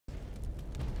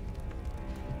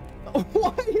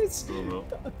Why is...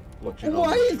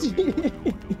 Why is he...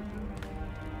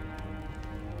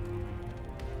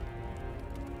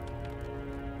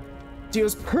 Dude, it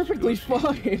was perfectly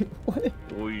fine. What?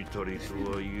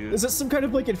 Is this some kind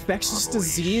of like infectious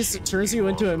disease that turns you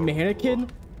into a mannequin?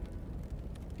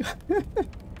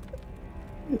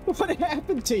 What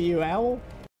happened to you, Owl?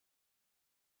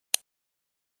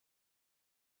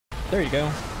 There you go.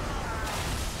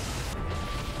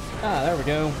 Ah, there we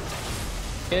go.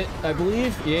 It, I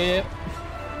believe, yep.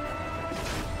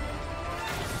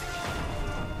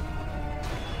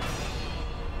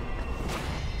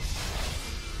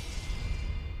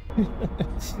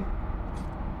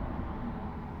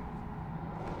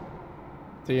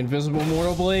 The invisible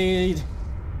mortal blade.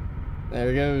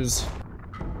 There it goes.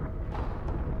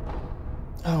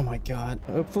 Oh my god.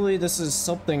 Hopefully this is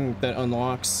something that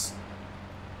unlocks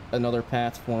another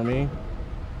path for me.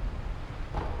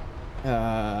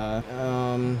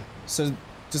 So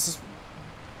does this...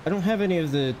 I don't have any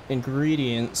of the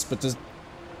ingredients, but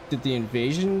did the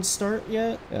invasion start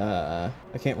yet? I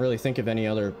can't really think of any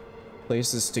other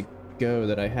places to go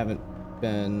that I haven't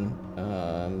been.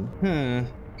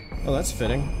 Oh, that's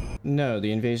fitting. No,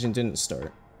 the invasion didn't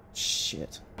start.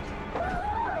 Shit.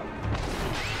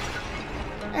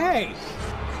 Hey!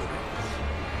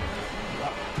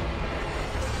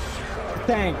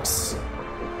 Thanks.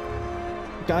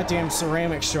 Goddamn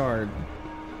ceramic shard.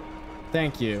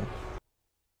 Thank you.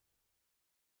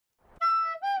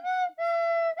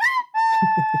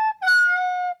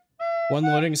 One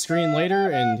loading screen later,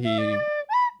 and he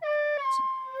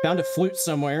found a flute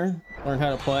somewhere, learned how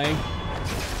to play.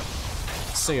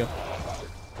 See ya.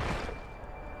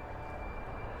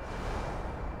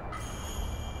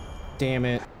 Damn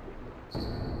it.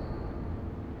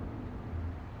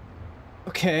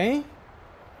 Okay.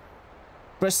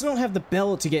 But I still don't have the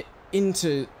bell to get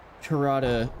into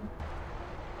Karada.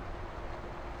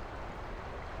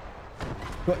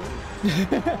 What?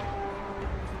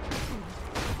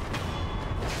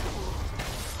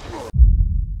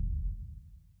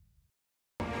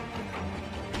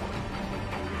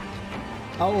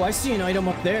 Oh, I see an item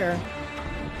up there.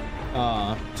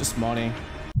 Just money.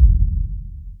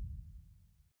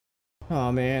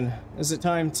 Oh man, is it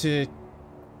time to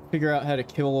figure out how to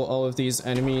kill all of these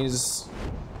enemies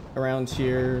around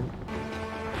here?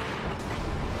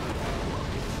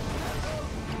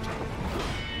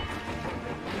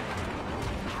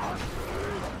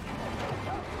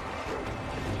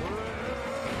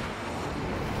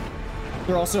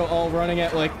 They're also all running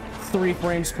at like 3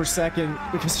 frames per second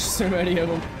because there's so many of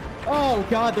them. Oh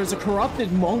god, there's a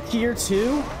corrupted monk here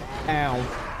too? Ow.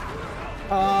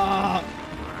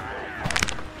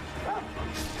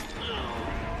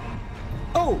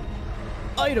 Oh!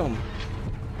 Item!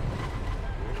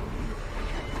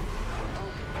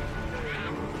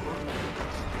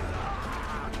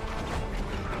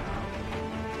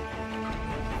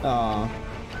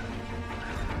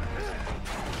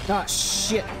 Ah,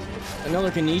 shit.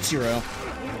 Another Genichiro.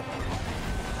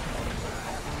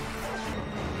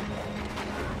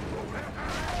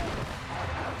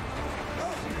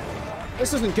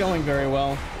 This isn't going very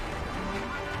well.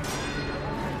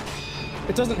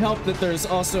 It doesn't help that there's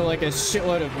also like a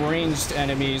shitload of ranged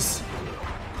enemies.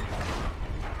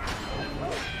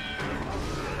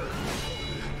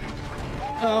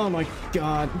 Oh my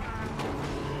god.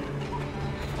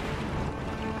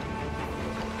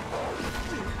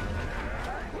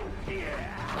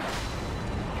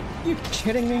 Are you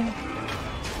kidding me?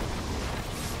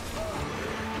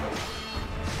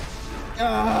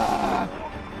 Ah!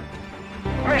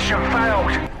 Mission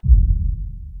failed!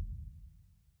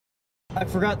 I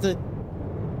forgot that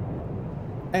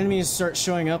enemies start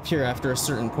showing up here after a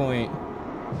certain point.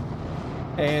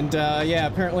 And, yeah,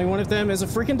 apparently one of them is a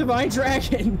freaking divine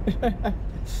dragon!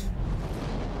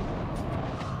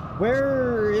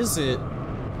 Where is it?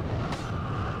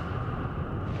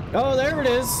 Oh, there it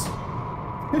is!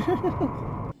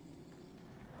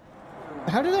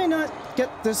 How did I not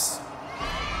get this?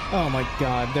 Oh my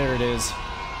god, there it is.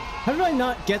 How did I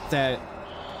not get that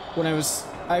when I was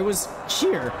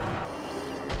here?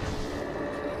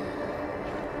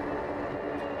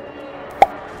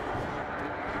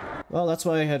 Well, that's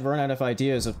why I had run out of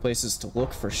ideas of places to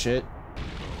look for shit.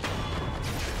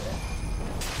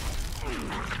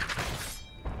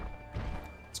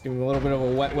 Let's give him a little bit of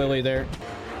a wet willy there.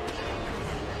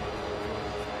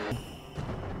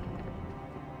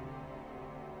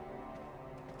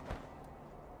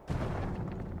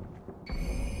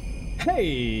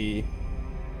 Hey!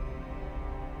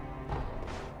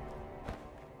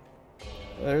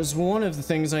 There's one of the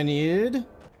things I needed.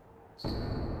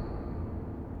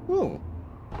 Ooh.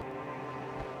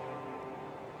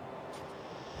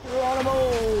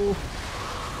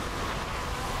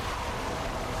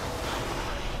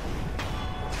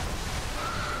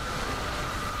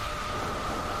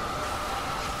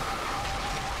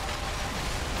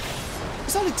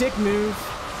 Is that a dick move?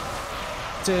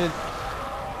 To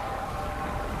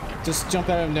just jump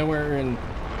out of nowhere and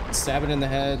stab it in the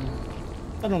head?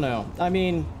 I don't know. I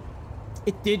mean,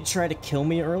 it did try to kill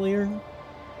me earlier.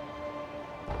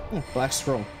 Black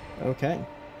scroll. Okay.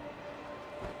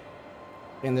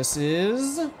 And this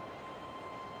is...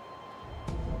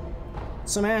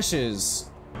 some ashes.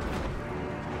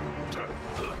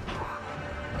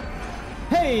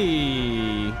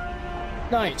 Hey!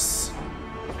 Nice.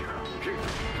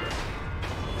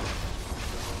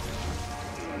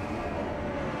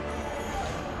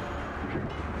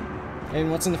 And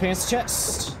what's in the fancy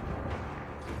chest?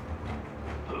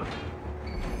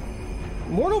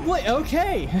 Mortal Blade.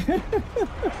 Okay.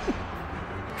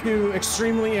 Two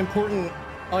extremely important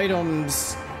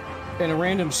items in a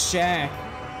random shack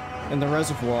in the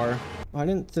reservoir. Why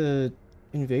didn't the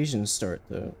invasion start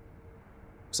though?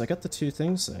 Because I got the two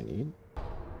things I need.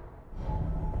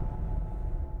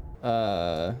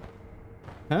 Huh?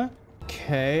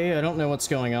 Okay, I don't know what's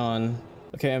going on.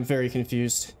 Okay, I'm very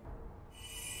confused.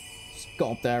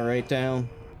 Gulp that right down.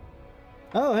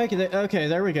 Oh, heck, okay,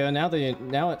 there we go.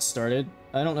 Now it started.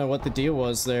 I don't know what the deal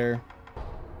was there.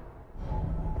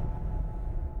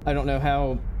 I don't know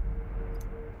how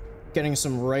getting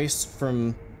some rice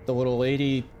from the little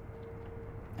lady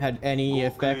had any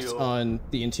effect on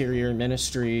the Interior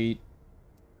Ministry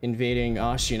invading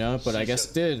Ashina, but I guess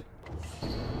it did.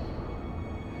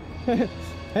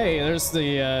 Hey, there's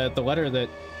the letter that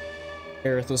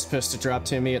Aerith was supposed to drop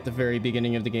to me at the very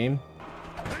beginning of the game.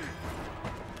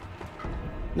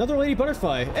 Another lady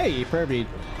butterfly. Hey, prayer bead.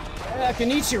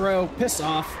 Kenichiro, piss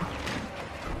off.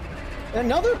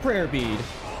 Another prayer bead.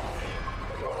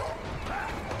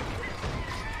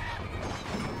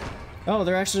 Oh,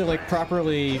 they're actually like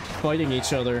properly fighting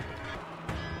each other.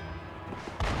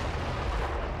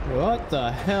 What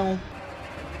the hell?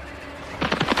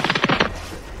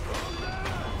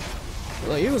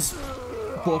 Well, he was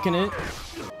booking it.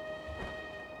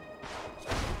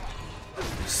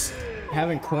 Just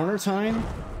having corner time?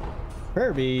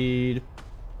 Prayer bead.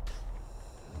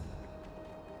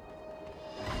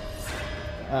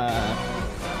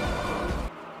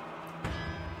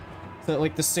 Is that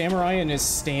like the samurai in his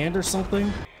stand or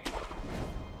something?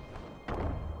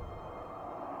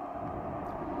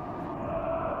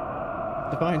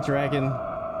 Divine Dragon.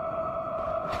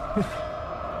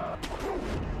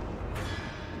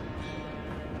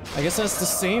 I guess that's the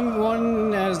same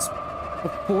one as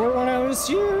before when I was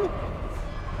here?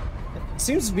 It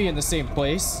seems to be in the same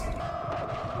place.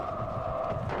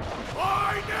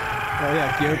 Oh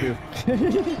yeah, Gyogu.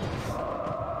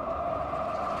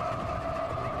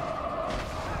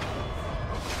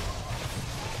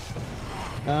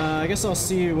 I guess I'll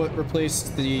see what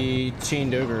replaced the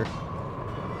chained ogre.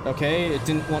 Okay, it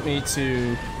didn't want me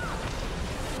to...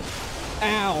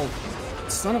 Ow!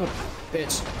 Son of a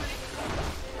bitch.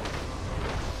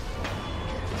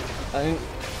 I didn't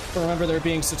remember there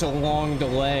being such a long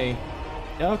delay.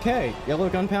 Okay, yellow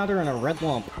gunpowder and a red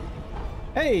lump.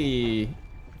 Hey!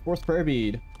 Fourth prayer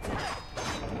bead.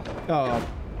 Oh,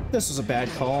 this was a bad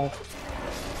call.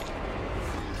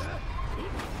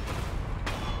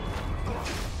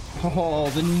 Oh,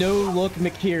 the no-look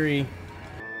Mikiri.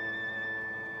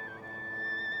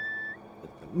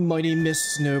 Mighty Miss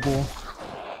Snowball.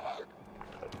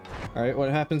 Alright,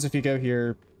 what happens if you go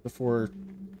here before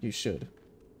you should?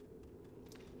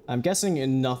 I'm guessing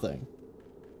in nothing.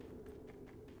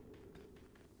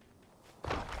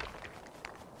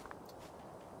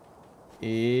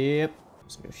 Yep.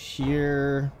 Let's go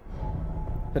here.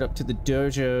 Head up to the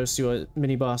dojo, see what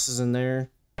mini boss is in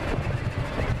there.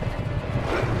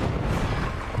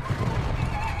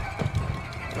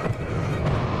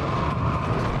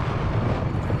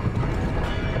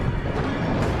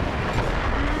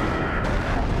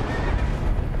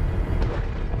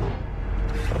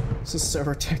 This is so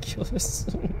ridiculous.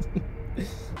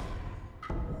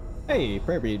 Hey,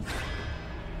 prayer bead.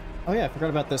 Oh yeah, I forgot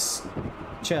about this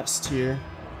chest here.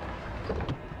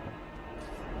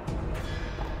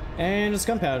 And it's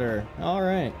gunpowder.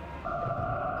 Alright.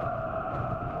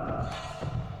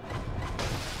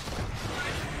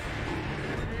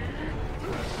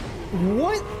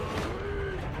 What?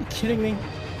 Are you kidding me?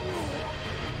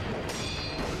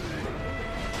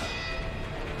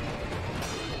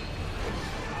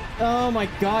 Oh my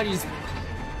god, he's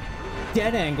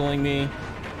dead angling me.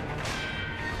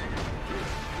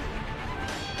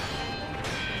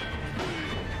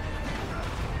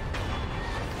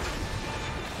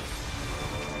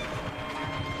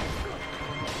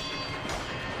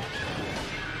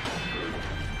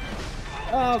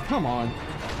 Oh, come on.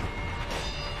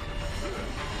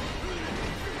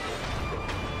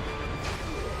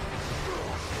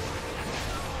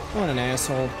 What an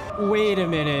asshole. Wait a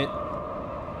minute.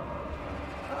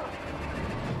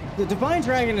 The Divine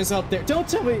Dragon is up there. Don't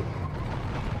tell me.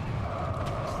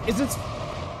 Is it?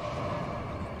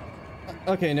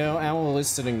 Okay, no, Owl is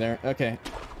sitting there. Okay.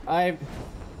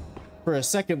 For a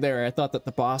second there, I thought that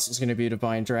the boss was going to be a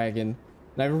Divine Dragon.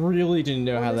 And I really didn't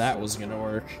know how that was going to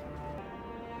work.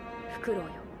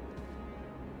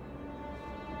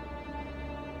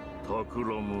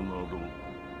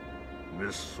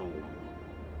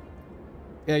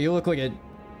 Yeah, you look like a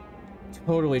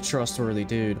totally trustworthy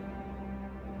dude.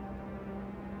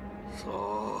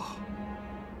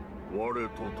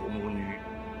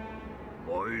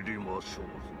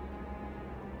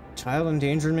 Child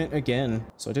endangerment again.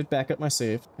 So I did back up my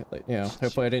save. You know,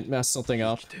 hopefully I didn't mess something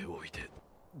up.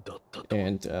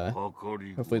 And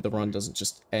hopefully the run doesn't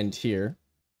just end here.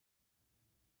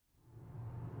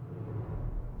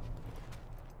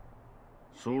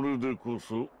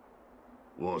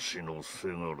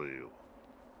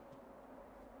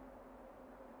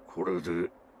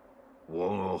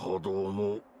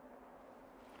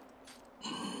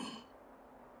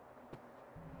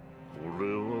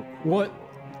 What?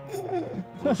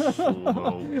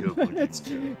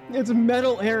 it's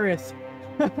metal Aerith.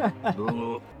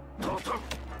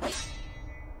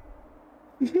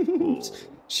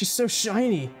 She's so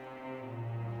shiny.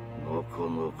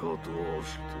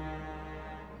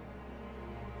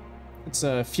 It's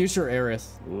a future Aerith.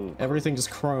 Everything is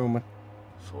chrome.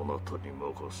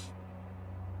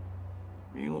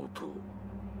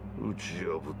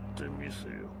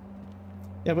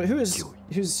 Yeah, but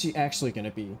who's she actually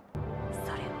gonna be?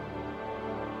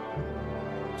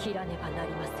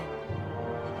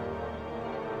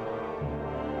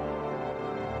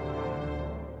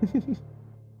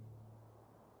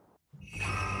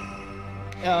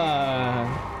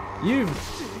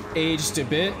 You've aged a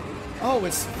bit. Oh,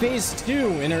 it's phase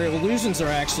 2 and her illusions are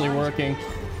actually working.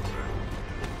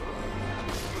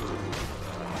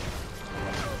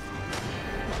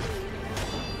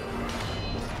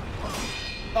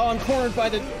 Oh, I'm cornered by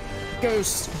the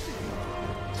ghost.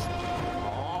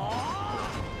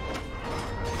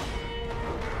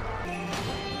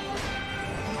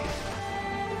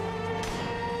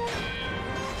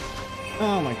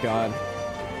 Oh my god.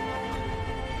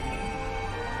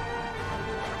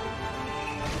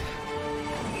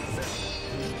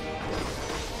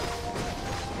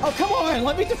 Oh, come on!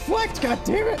 Let me deflect! God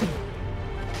damn it!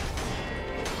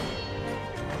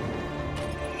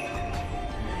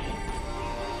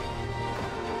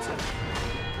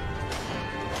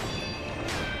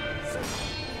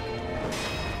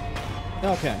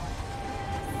 Okay.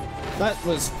 That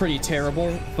was pretty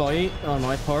terrible fight on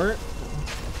my part.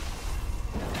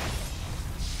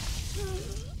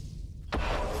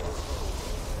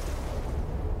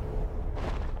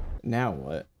 Now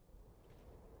what?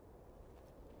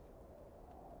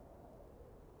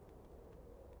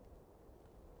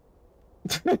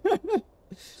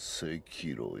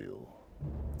 Sekiro yo.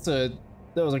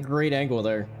 That was a great angle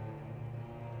there.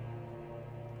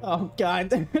 Oh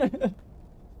god.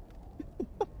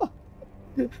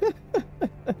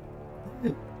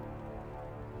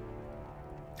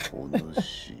 Oh god.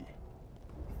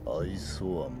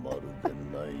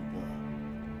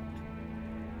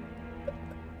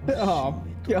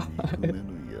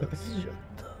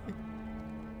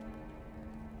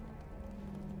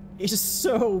 He's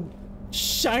so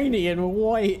shiny and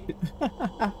white.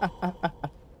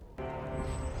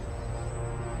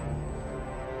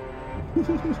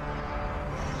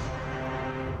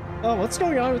 Oh, what's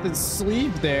going on with his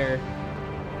sleeve there?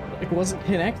 It wasn't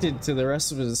connected to the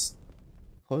rest of his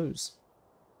clothes.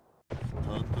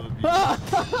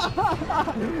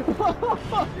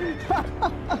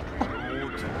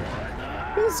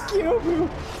 It's Kyobu.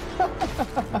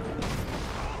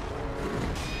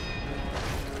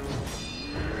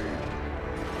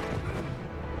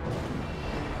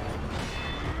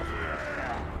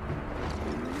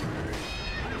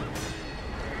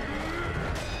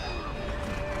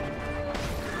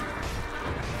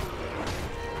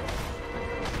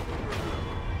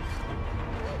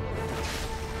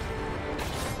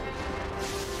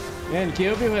 Man,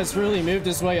 Kyobu has really moved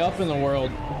his way up in the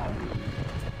world.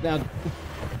 Now,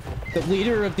 the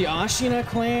leader of the Ashina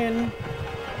clan.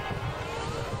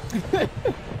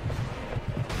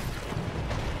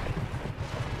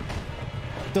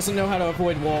 Doesn't know how to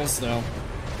avoid walls, though.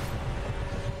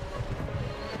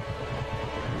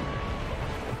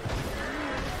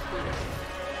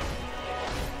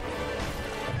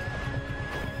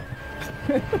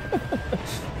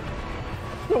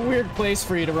 A weird place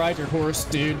for you to ride your horse,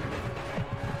 dude.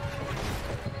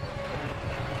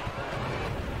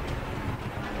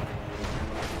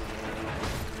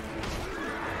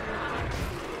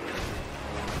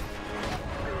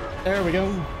 There we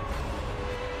go.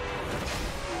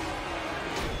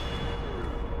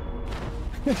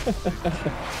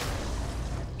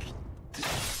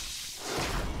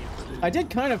 I did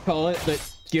kind of call it that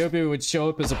Gyobu would show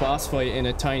up as a boss fight in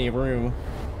a tiny room.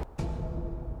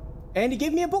 And he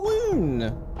gave me a balloon!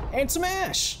 And some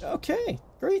ash! Okay,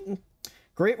 great.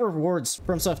 Great rewards.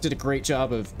 FromSoft did a great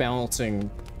job of balancing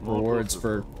rewards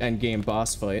for endgame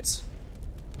boss fights.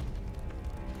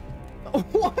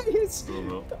 Why is...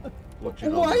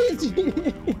 Why is he...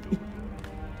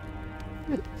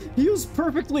 He was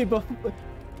perfectly...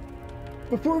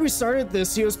 Before we started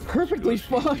this, he was perfectly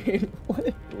fine.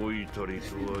 What?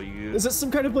 Is that some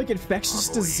kind of like infectious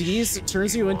disease that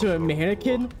turns you into a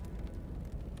mannequin?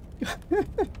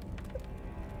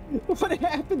 What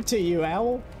happened to you,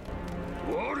 Owl?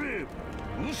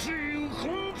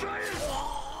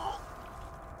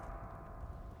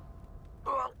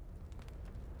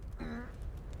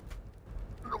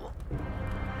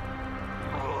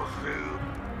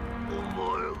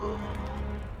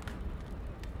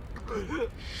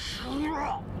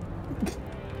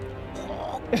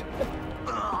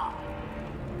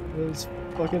 Those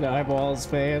fucking eyeballs,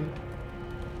 man.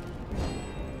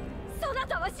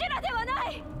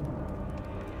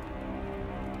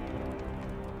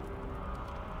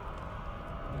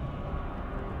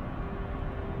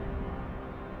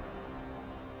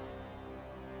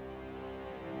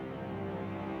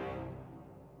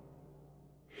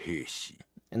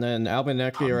 And then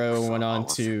Albanekiro went on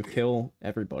to kill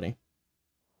everybody.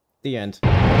 The end.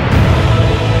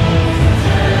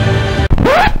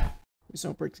 Please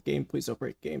don't break the game, please don't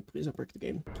break the game, please don't break the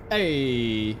game.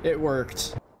 Hey, it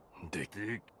worked.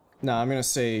 Nah, I'm gonna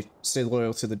stay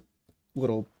loyal to the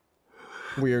little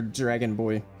weird dragon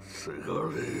boy.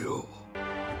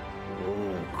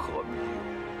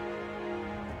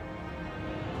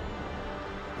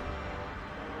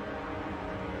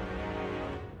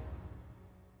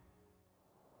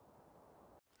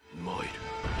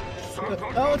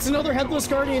 Oh, it's another headless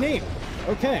guardian ape.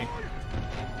 Okay.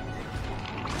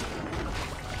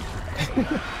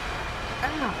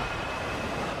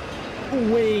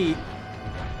 Wait.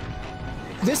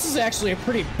 This is actually a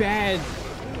pretty bad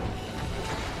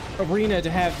arena to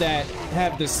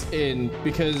have this in,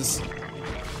 because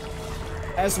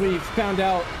as we found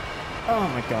out, oh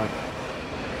my god,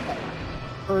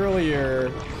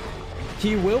 earlier,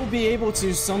 he will be able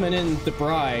to summon in the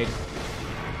bride.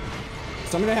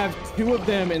 So I'm gonna have two of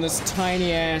them in this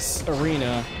tiny ass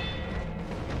arena.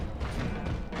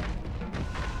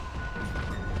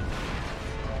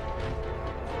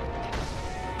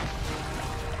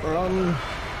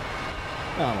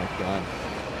 Oh my god.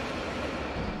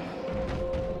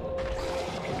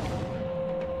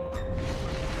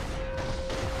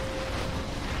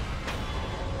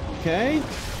 Okay.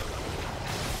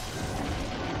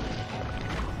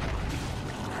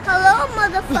 Hello,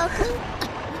 motherfucker.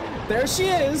 There she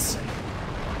is.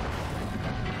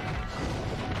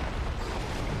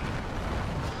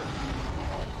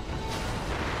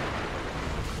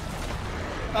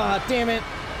 Ah, damn it.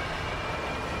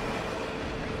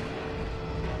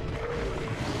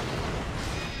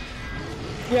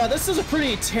 Yeah, this is a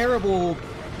pretty terrible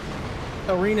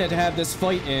arena to have this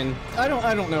fight in. I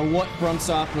don't know what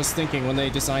FromSoft was thinking when they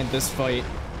designed this fight.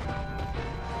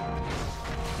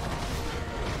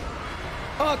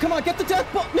 Oh, come on, get the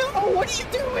death ball! No, what are you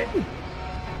doing?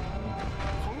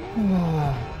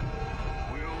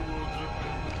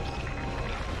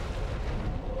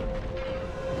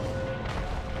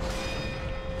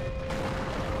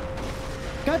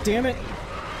 God damn it.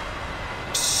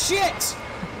 Shit!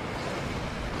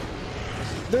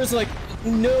 There's like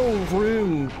no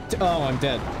room to, oh, I'm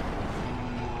dead.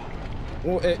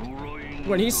 Well,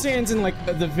 when he stands in like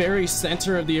the very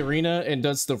center of the arena and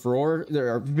does the roar, there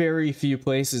are very few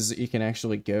places that you can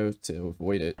actually go to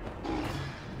avoid it.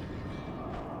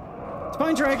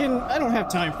 Spine Dragon, I don't have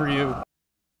time for you.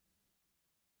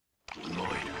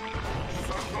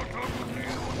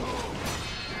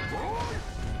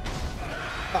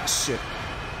 Oh shit.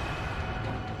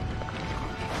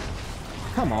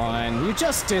 Come on, you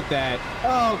just did that.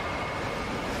 Oh.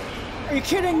 Are you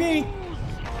kidding me?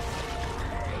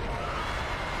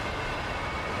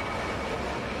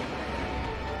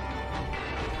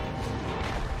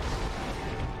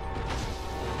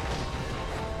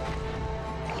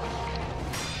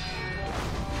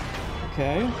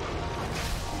 Okay.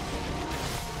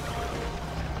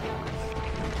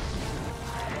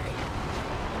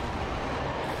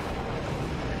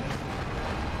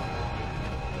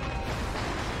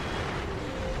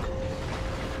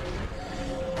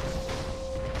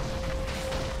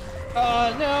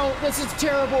 No, this is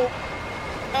terrible.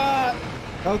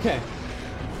 Okay.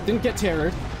 Didn't get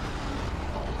terrored.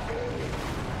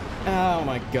 Oh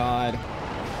my god.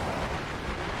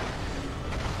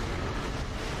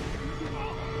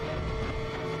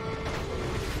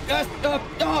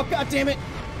 Oh god damn it!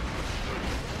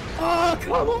 Oh,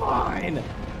 come on!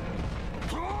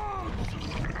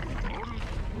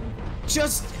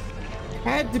 Just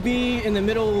had to be in the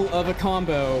middle of a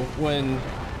combo when...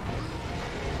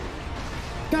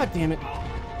 God damn it.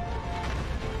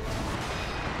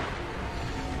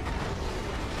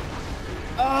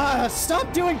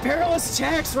 Stop doing perilous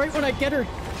attacks right when I get her.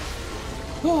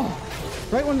 Oh,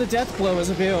 right when the death blow is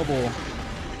available.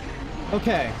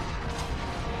 Okay.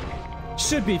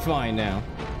 Should be fine now.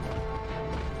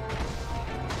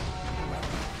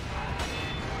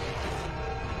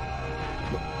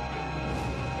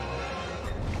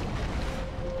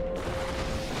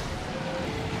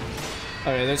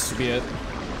 Okay, this should be it.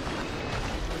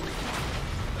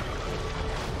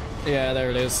 Yeah, there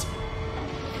it is.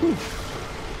 Whew.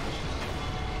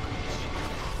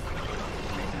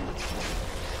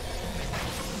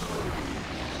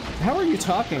 How are you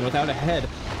talking without a head?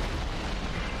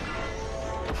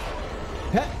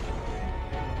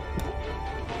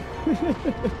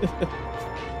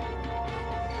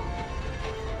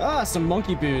 Ah, some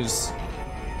monkey booze.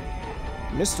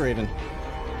 Mist Raven.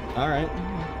 Alright.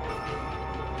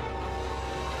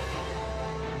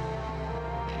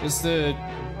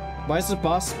 Why is the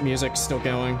boss music still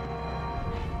going?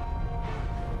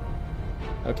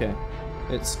 Okay.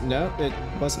 No, it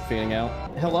wasn't fading out.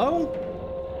 Hello?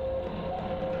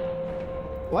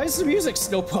 Why is the music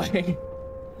still playing?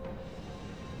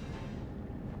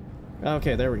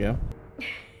 Okay, there we go.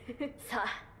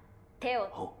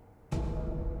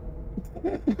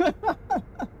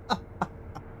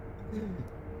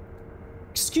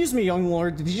 Excuse me, young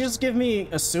lord, did you just give me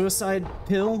a suicide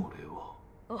pill?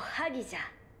 Are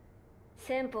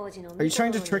you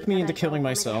trying to trick me into killing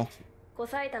myself?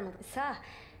 I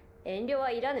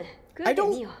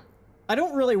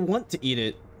don't really want to eat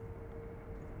it.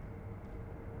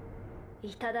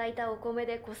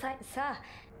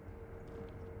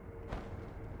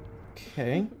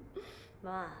 Okay.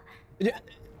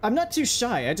 I'm not too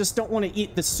shy, I just don't want to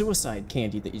eat the suicide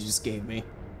candy that you just gave me.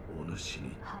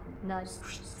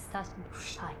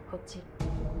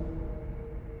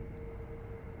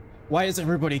 Why is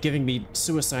everybody giving me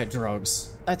suicide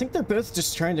drugs? I think they're both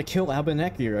just trying to kill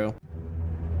Nekiro.